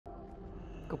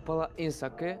Kapala in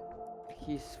Sake.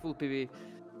 He's full PV. You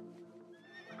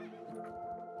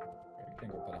can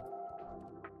go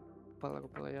Pala.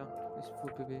 Kapala, yeah. He's full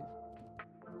PV.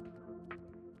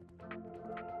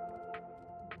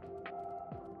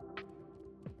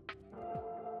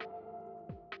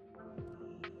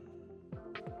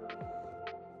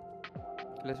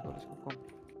 Let's go, come.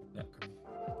 Yeah, come.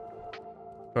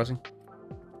 Crossing.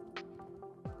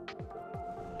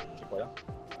 Ziqo, yeah?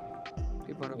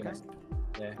 Keep on, okay? Nice.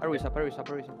 Yeah. Arisa.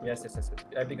 Yes.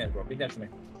 Big damage, bro. Big damage to me.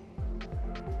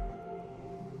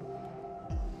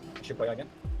 Ziqo again.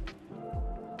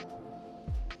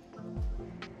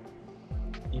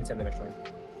 Inside damage to me.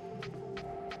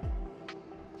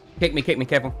 Kick me,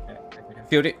 careful. Yeah,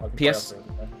 Field it. PS.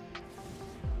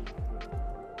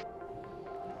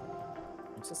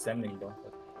 I'm just sending though,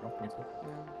 but not me too. Yeah.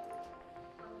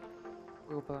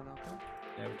 We go Kapala now, okay?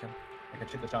 Yeah, we can. I can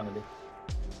chip the channel.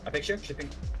 I pick shipping.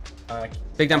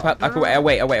 Big down. I can wait.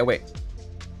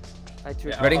 I choose.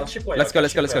 Yeah, Ready? I'll ship away, Let's go.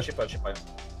 Ship away.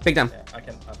 Big down. Yeah, I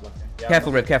can block it. Yeah,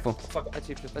 Careful, Red, careful. Fuck. I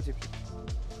chip it.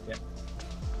 Yeah.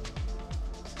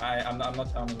 I'm kind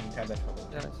of trouble.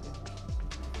 Yeah, I see.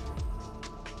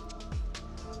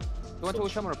 You want to go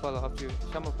Shaman or Pala? Up to you.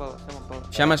 Shaman Pala.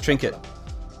 Shaman's trinket.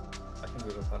 I can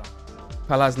go Pala.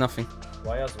 Pala has nothing.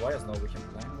 Why is no we can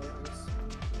plan Wires?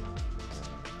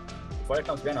 If Wire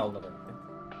comes again, I'll never.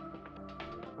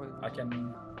 I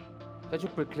can. Let you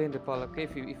preclaim the Pala, okay?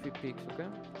 If he peeks, okay?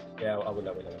 Yeah, I will.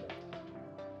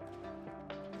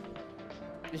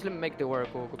 Just let me make the warrior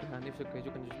go behind. If it's okay,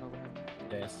 you can just go behind.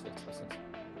 Yes.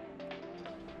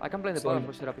 I can play the Pala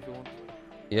for setup if you want.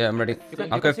 Yeah, I'm ready. You I'll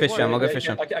can go fish see jam. warrior. Go. Fish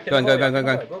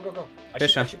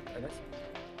jam.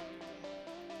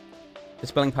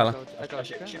 Dispelling Pala. I got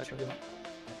you.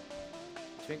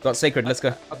 Got sacred. Let's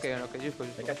go. Okay, just go.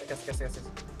 Yes.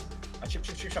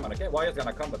 Chip shaman, okay? Wire's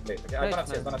gonna come but late, okay? I'm gonna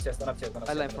upstairs.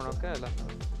 I line for now, okay? I line for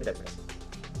now. That's it.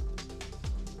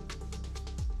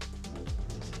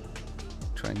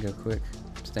 Try and go quick.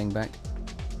 Staying back.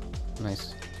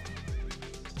 Nice.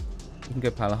 You can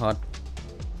go Pala hard.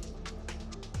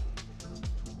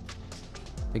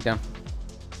 Big down.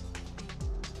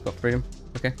 Got freedom.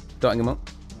 Okay. Dotting him up.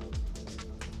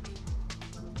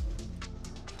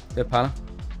 Go Pala.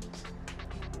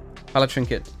 Pala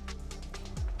trinket.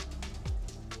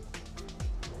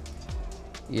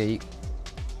 Yeah, you...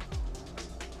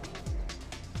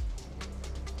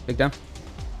 Big down.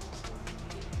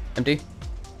 Empty.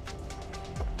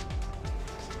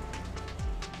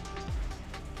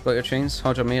 Got your chains.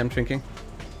 Hold on me, I'm drinking.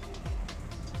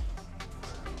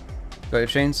 Got your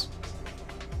chains.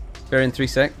 Bear in 3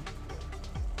 sec.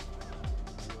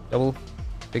 Double.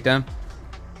 Big down.